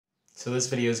So this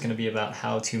video is going to be about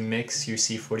how to mix your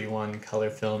C-41 color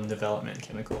film development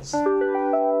chemicals.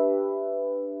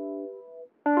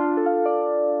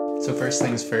 So first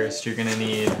things first, you're going to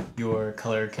need your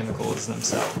color chemicals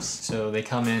themselves. So they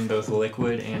come in both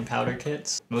liquid and powder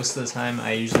kits. Most of the time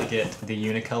I usually get the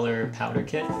Unicolor Powder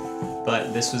kit,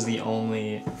 but this was the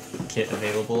only kit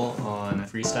available on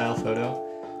Freestyle Photo.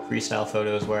 Freestyle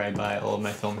Photo is where I buy all of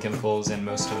my film chemicals and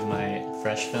most of my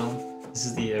fresh film. This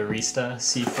is the Arista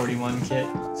C-41 kit.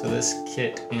 So this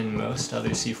kit and most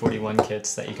other C-41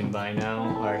 kits that you can buy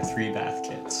now are 3-bath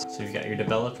kits. So you've got your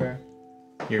developer,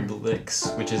 your blix,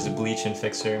 which is a bleach and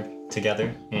fixer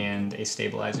together, and a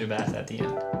stabilizer bath at the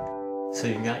end. So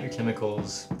you've got your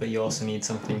chemicals, but you also need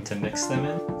something to mix them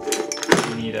in.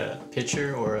 You need a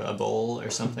pitcher or a bowl or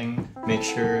something. Make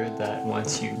sure that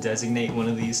once you designate one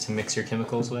of these to mix your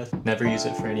chemicals with, never use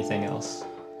it for anything else,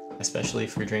 especially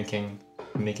for drinking,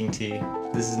 making tea.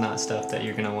 This is not stuff that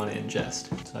you're going to want to ingest.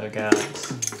 So I've got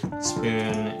a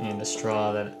spoon and a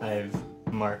straw that I've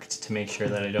marked to make sure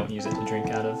that I don't use it to drink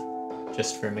out of,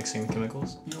 just for mixing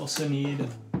chemicals. You also need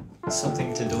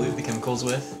something to dilute the chemicals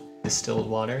with, distilled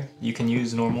water. You can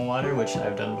use normal water, which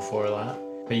I've done before a lot,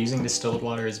 but using distilled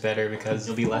water is better because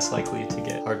you'll be less likely to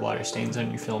get hard water stains on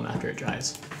your film after it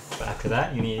dries. But after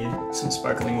that, you need some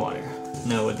sparkling water.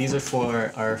 No, what these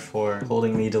are for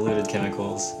holding the diluted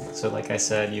chemicals. So like I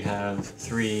said, you have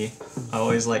 3. I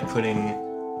always like putting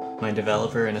my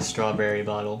developer in a strawberry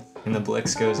bottle, and the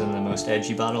blix goes in the most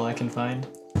edgy bottle I can find,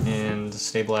 and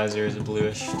stabilizer is a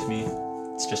bluish to me.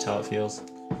 It's just how it feels.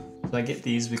 So I get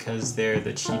these because they're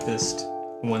the cheapest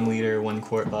 1 liter, 1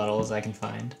 quart bottles I can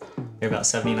find. They're about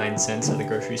 79 cents at the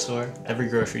grocery store. Every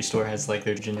grocery store has like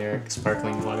their generic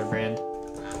sparkling water brand.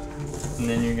 And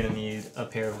then you're gonna need a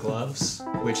pair of gloves,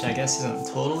 which I guess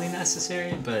isn't totally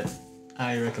necessary, but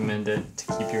I recommend it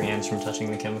to keep your hands from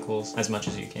touching the chemicals as much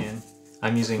as you can.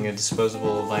 I'm using a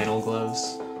disposable vinyl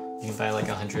gloves. You can buy like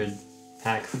a 100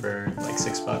 pack for like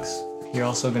 $6. You're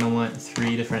also gonna want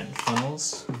 3 different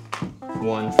funnels.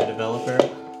 1 for developer,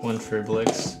 1 for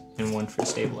blix, and 1 for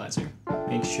stabilizer.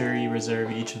 Make sure you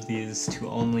reserve each of these to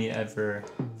only ever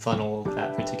funnel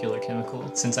that particular chemical.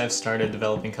 Since I've started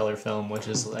developing color film, which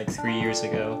is like 3 years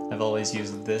ago, I've always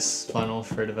used this funnel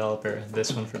for developer,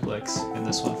 this one for blix, and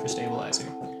this one for stabilizer.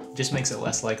 It just makes it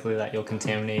less likely that you'll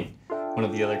contaminate one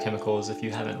of the other chemicals if you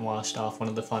haven't washed off one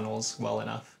of the funnels well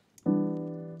enough.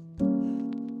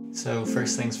 So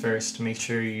first things first, make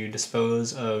sure you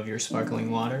dispose of your sparkling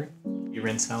water. You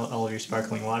rinse out all of your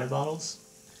sparkling water bottles.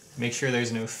 Make sure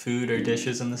there's no food or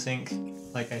dishes in the sink.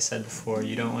 Like I said before,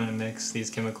 you don't want to mix these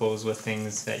chemicals with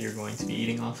things that you're going to be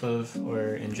eating off of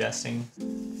or ingesting.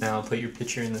 Now put your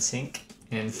pitcher in the sink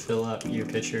and fill up your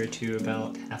pitcher to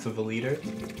about half of a liter.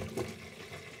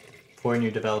 Pour in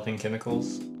your developing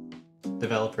chemicals.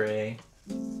 Developer A,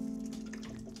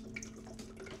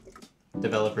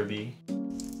 Developer B,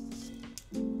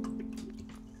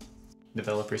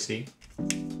 Developer C.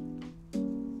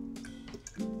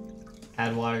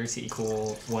 Add water to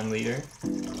equal 1 liter.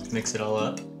 Mix it all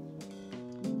up.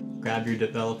 Grab your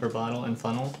developer bottle and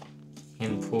funnel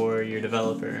and pour your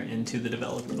developer into the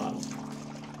developer bottle.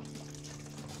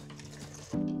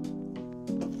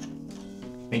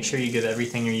 Make sure you give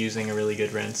everything you're using a really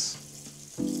good rinse.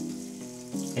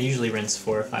 I usually rinse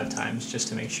 4 or 5 times just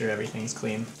to make sure everything's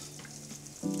clean.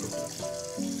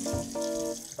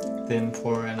 Then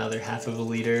pour another half of a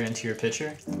liter into your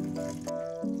pitcher.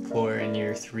 Pour in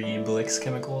your 3 blix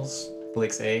chemicals,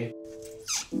 blix A,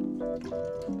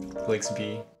 blix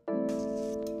B,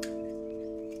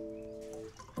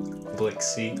 blix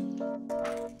C.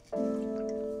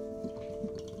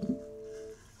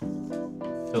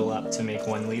 Fill up to make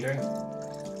 1 liter.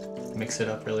 Mix it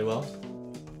up really well.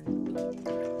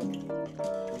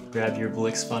 Grab your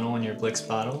blix funnel and your blix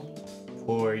bottle.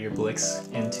 Pour your blix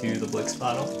into the blix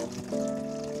bottle.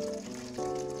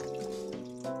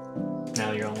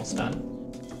 Now you're almost done.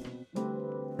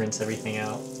 Rinse everything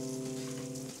out.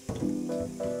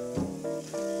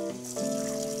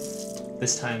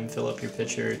 This time fill up your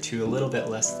pitcher to a little bit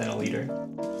less than a liter.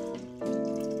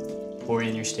 Pour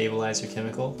in your stabilizer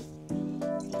chemical.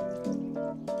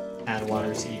 Add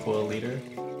water to equal a liter.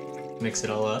 Mix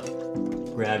it all up.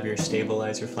 Grab your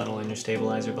stabilizer funnel and your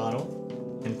stabilizer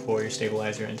bottle and pour your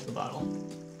stabilizer into the bottle.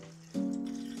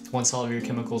 Once all of your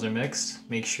chemicals are mixed,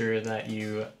 make sure that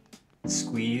you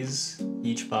squeeze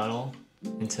each bottle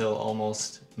until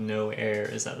almost no air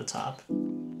is at the top.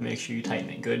 Make sure you tighten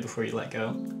it good before you let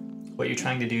go. What you're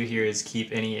trying to do here is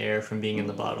keep any air from being in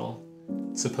the bottle.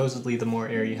 Supposedly the more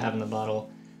air you have in the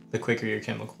bottle, the quicker your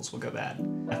chemicals will go bad.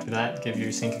 After that, give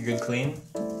your sink a good clean.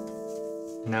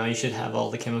 Now you should have all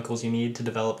the chemicals you need to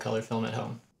develop color film at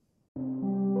home.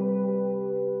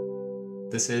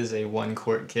 This is a 1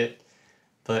 quart kit,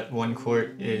 but 1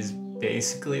 quart is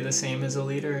basically the same as a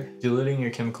liter. Diluting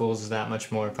your chemicals that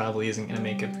much more probably isn't going to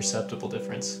make a perceptible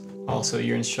difference. Also,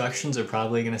 your instructions are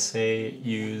probably going to say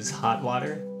use hot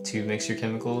water to mix your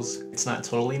chemicals. It's not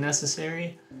totally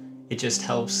necessary. It just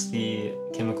helps the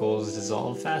chemicals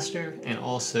dissolve faster and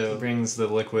also brings the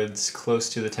liquids close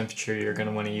to the temperature you're going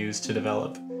to want to use to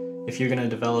develop. If you're going to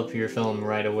develop your film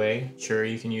right away, sure,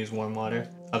 you can use warm water.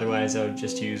 Otherwise, I would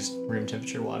just use room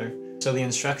temperature water. So the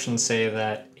instructions say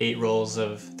that 8 rolls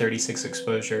of 36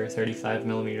 exposure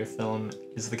 35mm film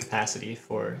is the capacity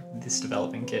for this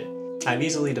developing kit. I've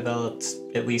easily developed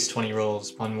at least 20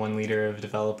 rolls on 1 liter of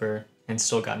developer and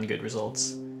still gotten good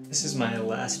results. This is my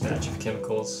last batch of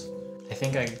chemicals. I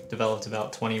think I developed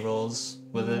about 20 rolls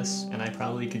with this, and I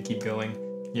probably could keep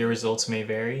going. Your results may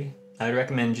vary. I would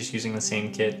recommend just using the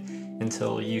same kit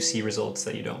until you see results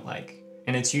that you don't like.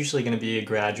 And it's usually going to be a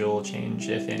gradual change,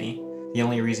 if any. The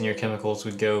only reason your chemicals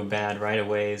would go bad right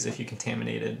away is if you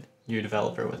contaminated your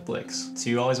developer with blix. So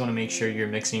you always want to make sure you're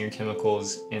mixing your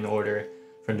chemicals in order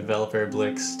from developer,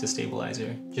 blix to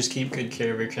stabilizer. Just keep good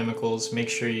care of your chemicals, make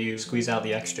sure you squeeze out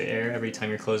the extra air every time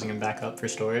you're closing them back up for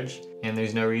storage, and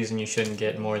there's no reason you shouldn't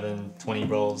get more than 20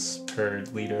 rolls per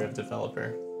liter of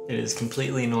developer. It is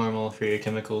completely normal for your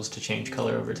chemicals to change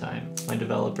color over time. My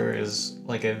developer is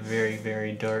like a very,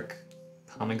 very dark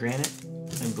pomegranate,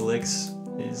 and blix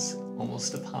is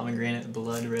almost a pomegranate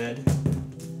blood red.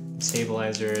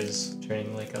 Stabilizer is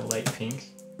turning like a light pink.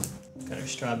 Got our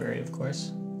strawberry, of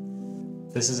course.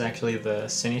 This is actually the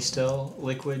Still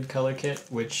liquid color kit,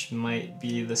 which might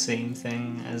be the same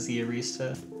thing as the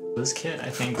Arista. This kit I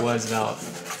think was about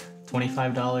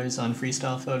 $25 on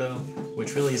Freestyle Photo,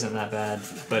 which really isn't that bad,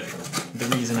 but the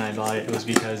reason I bought it was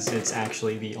because it's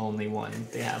actually the only one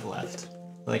they have left.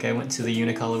 Like, I went to the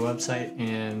Unicolor website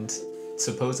and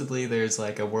supposedly there's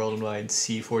like a worldwide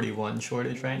C-41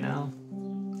 shortage right now.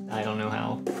 I don't know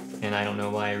how, and I don't know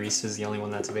why Arista is the only one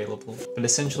that's available. But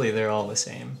essentially they're all the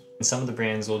same. And some of the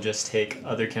brands will just take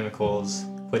other chemicals,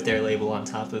 put their label on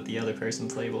top of the other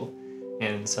person's label,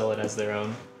 and sell it as their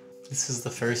own. This is the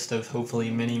first of hopefully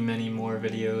many, many more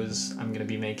videos I'm going to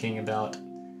be making about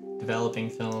developing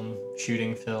film,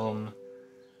 shooting film,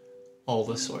 all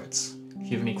the sorts.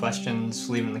 If you have any questions,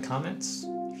 leave them in the comments.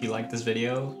 If you like this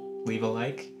video, leave a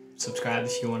like. Subscribe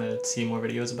if you want to see more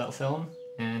videos about film,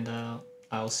 and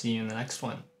I'll see you in the next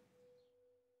one.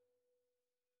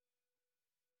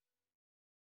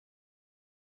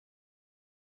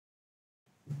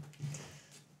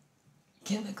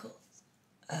 Chemicals.